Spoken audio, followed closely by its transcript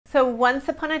So once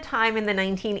upon a time in the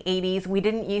 1980s, we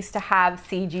didn't used to have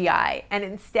CGI, and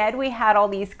instead we had all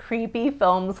these creepy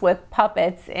films with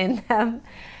puppets in them,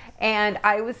 and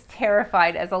I was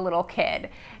terrified as a little kid.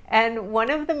 And one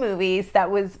of the movies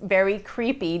that was very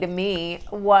creepy to me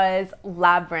was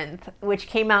Labyrinth, which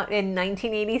came out in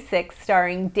 1986,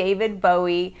 starring David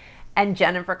Bowie and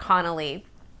Jennifer Connelly.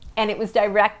 And it was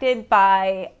directed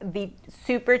by the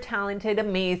super talented,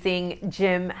 amazing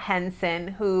Jim Henson,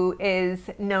 who is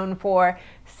known for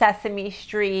Sesame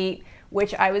Street,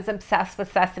 which I was obsessed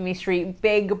with Sesame Street,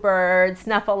 Big Bird,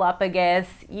 Snuffleupagus,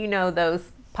 you know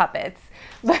those puppets.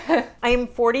 I am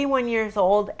 41 years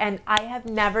old and I have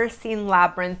never seen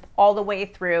Labyrinth all the way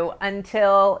through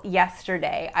until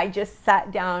yesterday. I just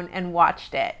sat down and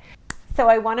watched it. So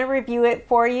I want to review it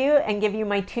for you and give you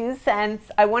my 2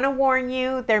 cents. I want to warn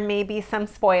you, there may be some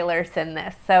spoilers in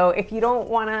this. So if you don't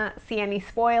want to see any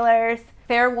spoilers,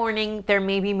 fair warning, there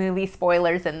may be movie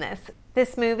spoilers in this.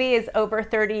 This movie is over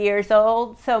 30 years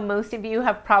old, so most of you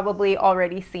have probably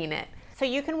already seen it. So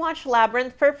you can watch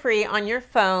Labyrinth for free on your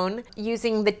phone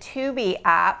using the Toby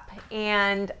app,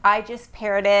 and I just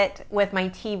paired it with my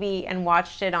TV and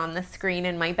watched it on the screen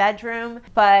in my bedroom.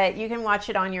 But you can watch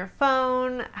it on your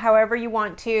phone however you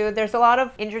want to. There's a lot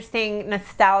of interesting,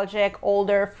 nostalgic,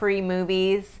 older free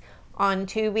movies on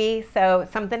Tubi, so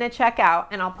something to check out,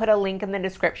 and I'll put a link in the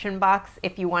description box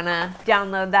if you want to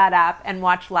download that app and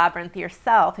watch Labyrinth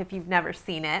yourself if you've never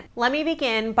seen it. Let me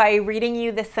begin by reading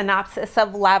you the synopsis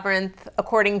of Labyrinth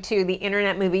according to the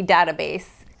Internet Movie Database.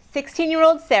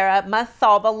 16-year-old Sarah must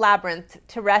solve a labyrinth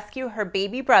to rescue her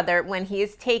baby brother when he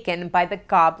is taken by the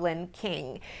Goblin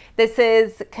King. This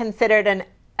is considered an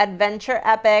adventure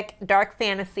epic, dark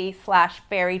fantasy /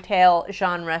 fairy tale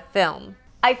genre film.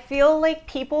 I feel like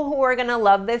people who are gonna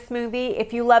love this movie,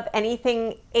 if you love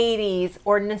anything 80s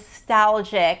or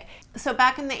nostalgic. So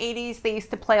back in the 80s, they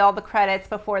used to play all the credits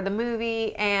before the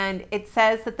movie, and it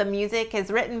says that the music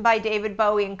is written by David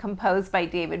Bowie and composed by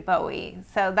David Bowie.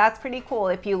 So that's pretty cool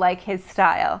if you like his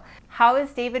style. How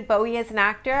is David Bowie as an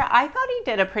actor? I thought he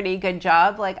did a pretty good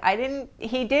job.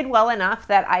 He did well enough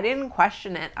that I didn't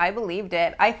question it. I believed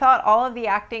it. I thought all of the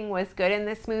acting was good in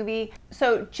this movie.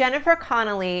 So Jennifer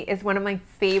Connelly is one of my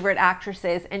favorite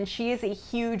actresses, and she is a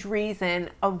huge reason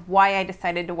of why I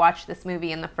decided to watch this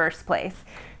movie in the first place.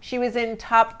 She was in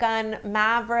Top Gun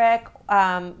Maverick,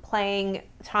 playing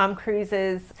Tom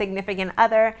Cruise's significant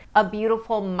other. A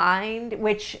Beautiful Mind,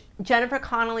 which Jennifer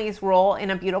Connelly's role in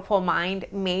A Beautiful Mind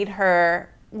made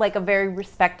her like a very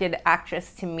respected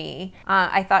actress to me.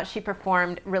 I thought she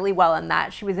performed really well in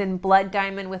that. She was in Blood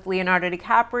Diamond with Leonardo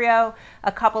DiCaprio,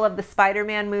 a couple of the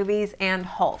Spider-Man movies, and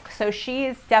Hulk. So she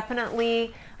is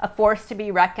definitely a force to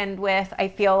be reckoned with, I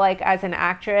feel like, as an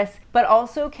actress. But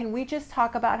also, can we just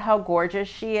talk about how gorgeous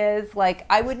she is? Like,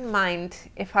 I wouldn't mind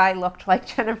if I looked like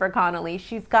Jennifer Connelly.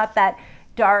 She's got that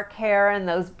dark hair and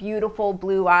those beautiful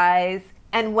blue eyes.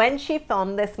 And when she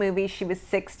filmed this movie, she was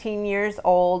 16 years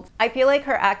old. I feel like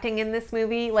her acting in this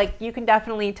movie, like, you can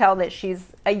definitely tell that she's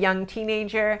a young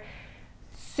teenager.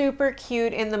 Super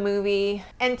cute in the movie.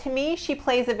 And to me, she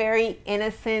plays a very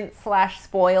innocent /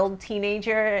 spoiled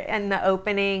teenager in the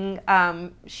opening.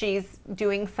 She's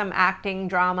doing some acting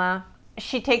drama.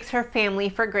 She takes her family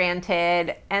for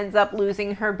granted, ends up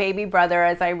losing her baby brother,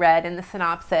 as I read in the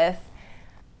synopsis.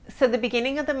 So the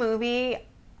beginning of the movie,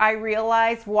 I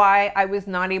realized why I was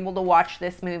not able to watch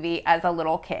this movie as a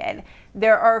little kid.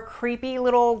 There are creepy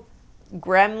little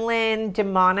gremlin,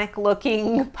 demonic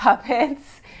looking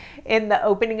puppets in the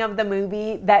opening of the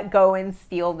movie that go and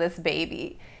steal this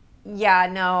baby. Yeah,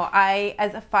 no,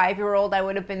 as a 5-year-old, I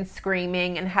would have been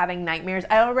screaming and having nightmares.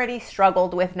 I already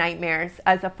struggled with nightmares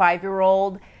as a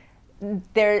 5-year-old.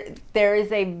 There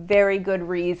is a very good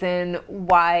reason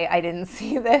why I didn't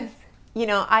see this. You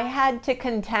know, I had to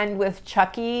contend with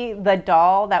Chucky, the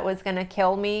doll that was gonna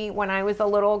kill me when I was a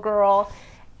little girl,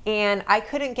 and I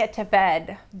couldn't get to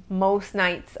bed most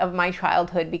nights of my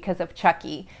childhood because of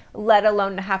Chucky, let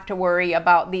alone to have to worry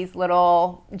about these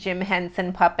little Jim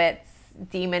Henson puppets,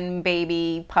 demon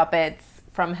baby puppets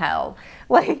from hell.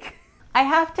 Like, I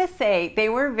have to say, they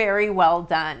were very well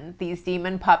done, these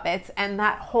demon puppets, and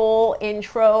that whole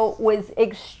intro was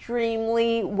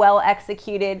extremely well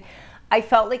executed. I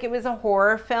felt like it was a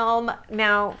horror film.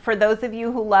 Now, for those of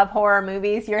you who love horror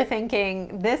movies, you're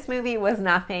thinking, this movie was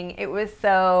nothing. It was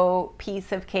so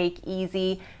piece of cake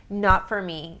easy. Not for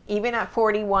me. Even at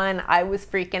 41, I was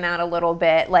freaking out a little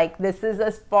bit. Like, this is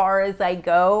as far as I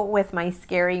go with my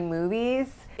scary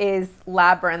movies. is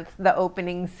Labyrinth, the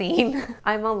opening scene.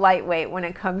 I'm a lightweight when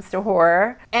it comes to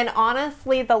horror. And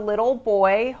honestly, the little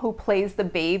boy who plays the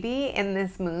baby in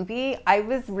this movie, I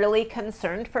was really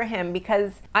concerned for him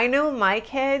because I know my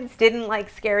kids didn't like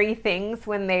scary things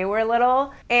when they were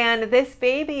little. And this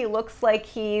baby looks like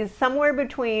he's somewhere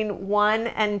between 1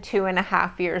 and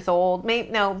 2.5 years old. Maybe,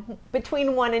 no,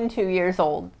 between 1 and 2 years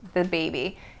old, the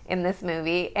baby in this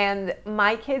movie, and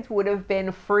my kids would have been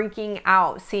freaking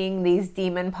out seeing these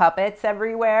demon puppets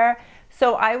everywhere.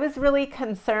 So I was really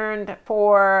concerned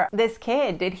for this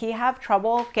kid. Did he have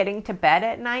trouble getting to bed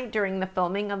at night during the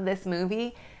filming of this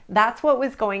movie? That's what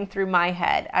was going through my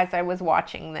head as I was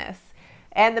watching this.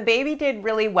 And the baby did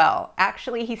really well.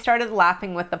 Actually, he started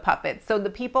laughing with the puppets. So the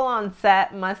people on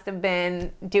set must have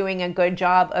been doing a good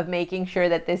job of making sure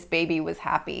that this baby was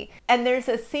happy. And there's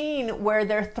a scene where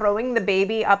they're throwing the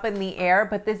baby up in the air,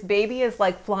 but this baby is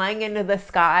like flying into the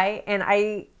sky. And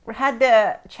I had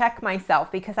to check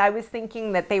myself because I was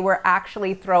thinking that they were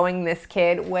actually throwing this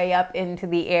kid way up into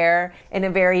the air in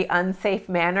a very unsafe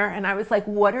manner. And I was like,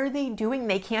 what are they doing?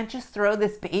 They can't just throw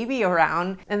this baby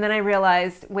around. And then I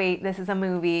realized, wait, this is a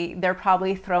movie. They're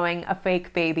probably throwing a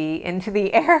fake baby into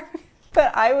the air.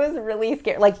 But I was really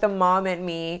scared. Like, the mom in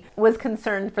me was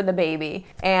concerned for the baby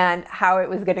and how it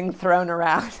was getting thrown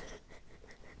around.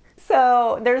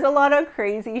 So there's a lot of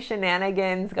crazy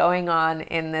shenanigans going on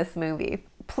in this movie.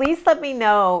 Please let me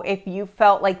know if you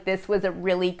felt like this was a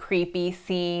really creepy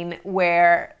scene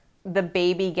where the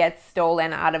baby gets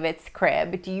stolen out of its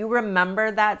crib. Do you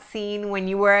remember that scene when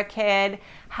you were a kid?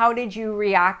 How did you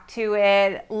react to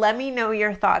it? Let me know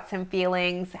your thoughts and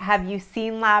feelings. Have you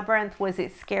seen Labyrinth? Was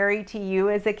it scary to you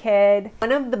as a kid?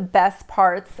 One of the best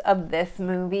parts of this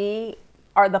movie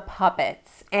are the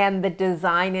puppets and the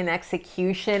design and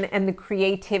execution and the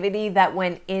creativity that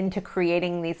went into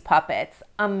creating these puppets.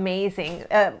 Amazing.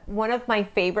 One of my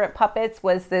favorite puppets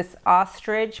was this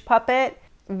ostrich puppet.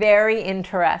 Very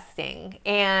interesting.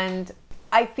 And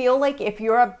I feel like if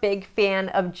you're a big fan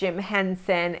of Jim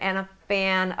Henson and a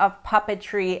fan of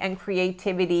puppetry and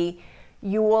creativity,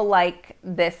 you will like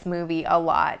this movie a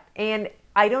lot. And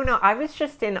I don't know, I was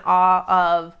just in awe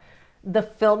of the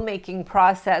filmmaking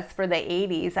process for the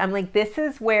 80s. I'm like, this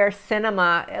is where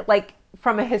cinema, like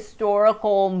from a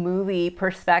historical movie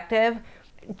perspective,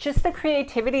 just the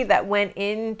creativity that went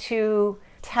into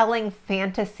telling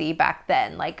fantasy back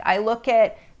then. Like, I look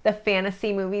at the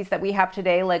fantasy movies that we have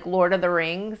today, like Lord of the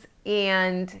Rings,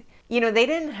 and you know, they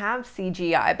didn't have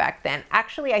CGI back then.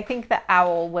 Actually, I think the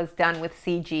owl was done with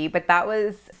CG, but that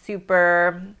was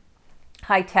super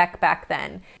high tech back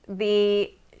then.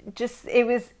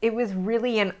 It was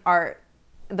really an art,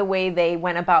 the way they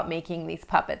went about making these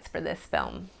puppets for this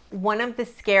film. One of the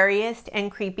scariest and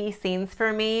creepy scenes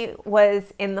for me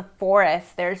was in the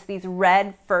forest. There's these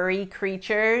red furry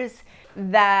creatures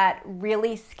that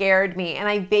really scared me. And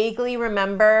I vaguely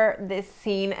remember this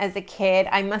scene as a kid.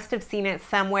 I must have seen it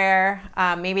somewhere.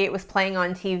 Maybe it was playing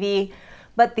on TV.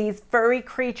 But these furry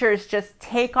creatures just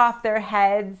take off their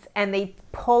heads and they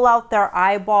pull out their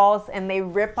eyeballs and they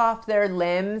rip off their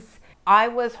limbs. I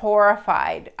was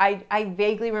horrified. I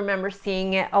vaguely remember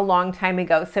seeing it a long time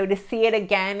ago. So to see it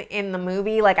again in the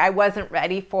movie, like, I wasn't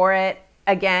ready for it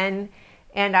again,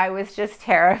 and I was just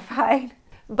terrified.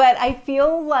 But I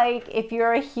feel like if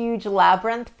you're a huge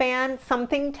Labyrinth fan,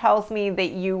 something tells me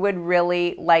that you would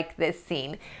really like this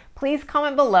scene. Please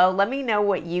comment below. Let me know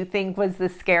what you think was the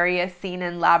scariest scene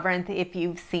in Labyrinth if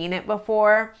you've seen it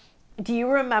before. Do you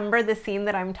remember the scene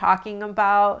that I'm talking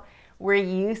about? Were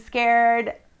you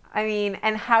scared? I mean,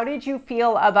 and how did you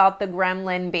feel about the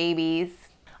gremlin babies?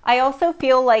 I also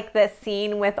feel like the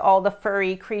scene with all the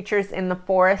furry creatures in the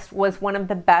forest was one of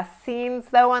the best scenes,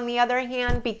 though, on the other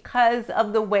hand, because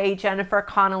of the way Jennifer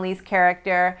Connelly's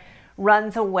character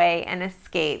runs away and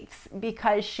escapes,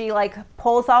 because she like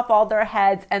pulls off all their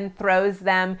heads and throws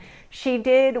them. She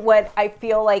did what I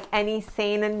feel like any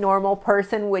sane and normal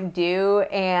person would do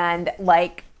and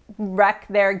like wreck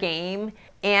their game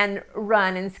and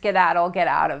run and skedaddle, get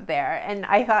out of there. And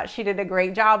I thought she did a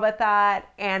great job with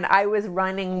that. And I was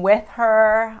running with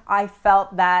her. I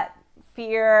felt that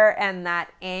fear and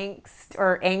that angst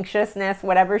or anxiousness,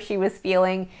 whatever she was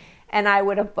feeling, and I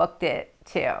would have booked it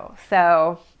too.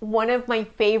 So one of my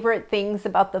favorite things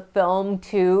about the film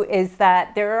too is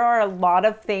that there are a lot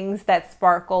of things that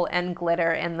sparkle and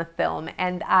glitter in the film,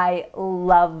 and I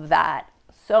love that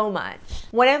so much.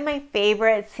 One of my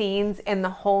favorite scenes in the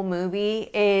whole movie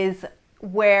is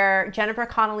where Jennifer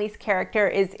Connelly's character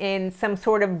is in some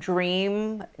sort of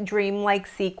dream-like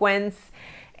sequence,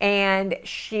 and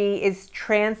she is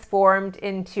transformed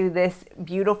into this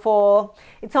beautiful,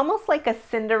 it's almost like a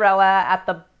Cinderella at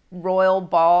the royal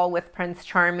ball with Prince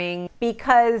Charming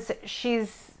because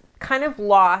she's kind of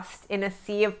lost in a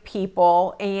sea of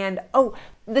people. And oh,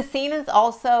 the scene is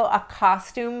also a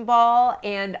costume ball,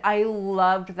 and I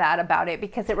loved that about it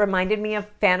because it reminded me of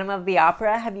Phantom of the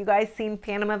Opera. Have you guys seen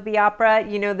Phantom of the Opera?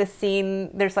 You know the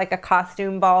scene, there's like a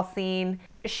costume ball scene.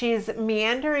 She's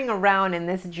meandering around in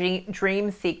this dream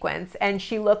sequence, and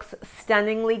she looks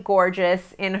stunningly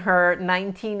gorgeous in her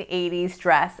 1980s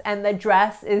dress, and the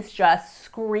dress is just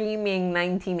screaming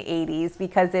 1980s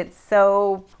because it's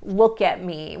so look at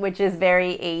me, which is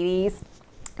very 80s.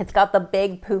 It's got the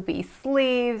big poofy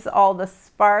sleeves, all the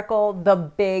sparkle, the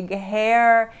big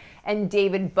hair, and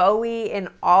David Bowie in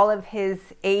all of his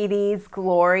 80s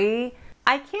glory.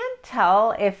 I can't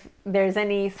tell if there's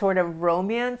any sort of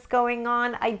romance going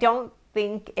on. I don't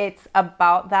think it's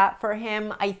about that for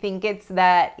him. I think it's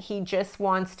that he just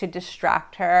wants to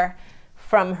distract her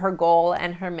from her goal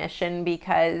and her mission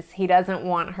because he doesn't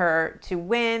want her to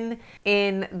win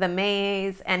in the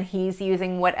maze, and he's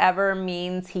using whatever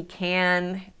means he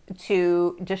can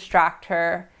to distract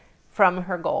her from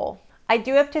her goal. I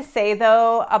do have to say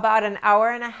though, about an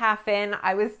hour and a half in,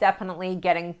 I was definitely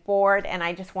getting bored and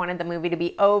I just wanted the movie to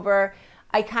be over.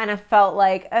 I kind of felt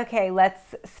like, okay,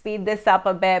 let's speed this up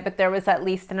a bit, but there was at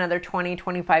least another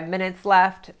 20-25 minutes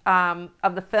left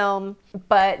of the film.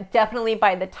 But definitely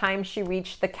by the time she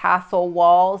reached the castle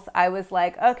walls, I was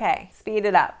like, okay, speed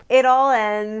it up. It all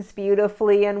ends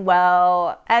beautifully and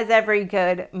well, as every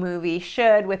good movie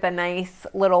should, with a nice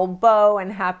little bow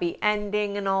and happy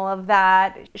ending and all of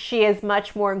that. She is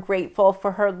much more grateful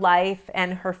for her life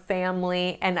and her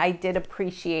family, and I did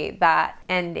appreciate that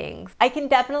ending. I can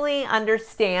definitely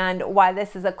understand why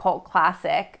this is a cult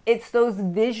classic. It's those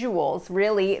visuals,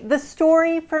 really. The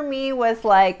story for me was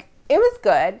like, it was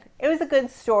good. It was a good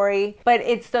story, but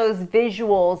it's those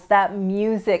visuals, that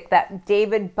music, that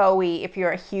David Bowie, if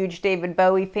you're a huge David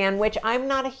Bowie fan, which I'm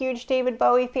not a huge David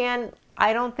Bowie fan,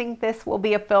 I don't think this will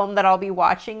be a film that I'll be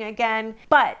watching again.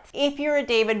 But if you're a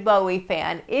David Bowie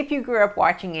fan, if you grew up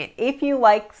watching it, if you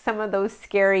like some of those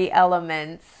scary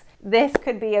elements, this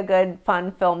could be a good,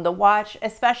 fun film to watch,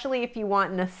 especially if you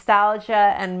want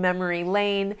nostalgia and memory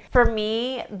lane. For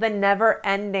me, The Never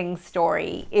Ending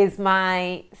Story is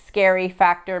my scary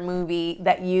factor movie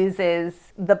that uses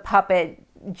the puppet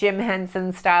Jim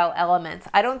Henson style elements.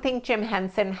 I don't think Jim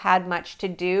Henson had much to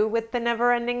do with The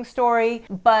Never Ending Story,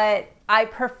 but I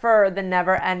prefer The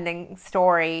Never Ending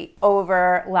Story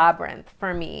over Labyrinth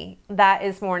for me. That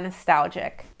is more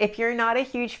nostalgic. If you're not a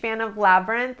huge fan of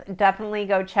Labyrinth, definitely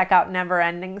go check out Never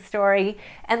Ending Story,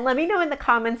 and let me know in the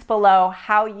comments below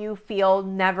how you feel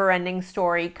Never Ending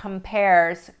Story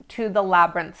compares to the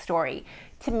Labyrinth story.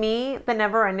 To me, The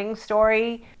Never Ending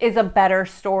Story is a better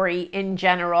story in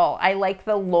general. I like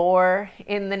the lore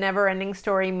in the Never Ending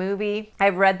Story movie.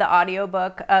 I've read the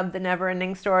audiobook of The Never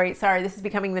Ending Story. Sorry, this is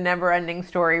becoming the Never Ending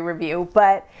Story review,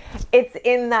 but it's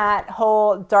in that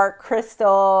whole Dark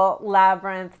Crystal,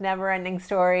 Labyrinth, Never Ending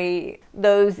Story,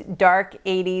 those dark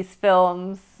 80s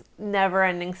films. Never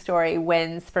Ending Story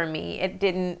wins for me.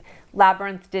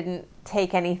 Labyrinth didn't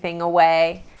take anything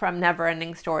away from Never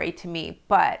Ending Story to me,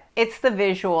 but it's the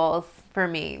visuals for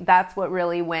me. That's what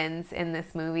really wins in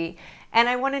this movie. And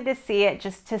I wanted to see it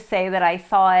just to say that I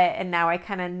saw it and now I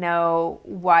kind of know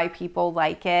why people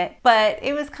like it. But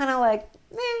it was kind of like,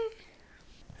 eh.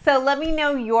 So let me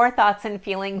know your thoughts and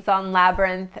feelings on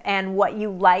Labyrinth and what you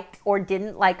liked or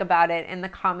didn't like about it in the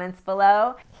comments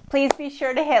below. Please be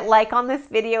sure to hit like on this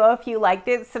video if you liked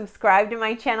it, subscribe to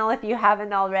my channel if you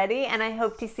haven't already, and I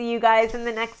hope to see you guys in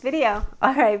the next video.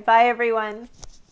 All right, bye everyone.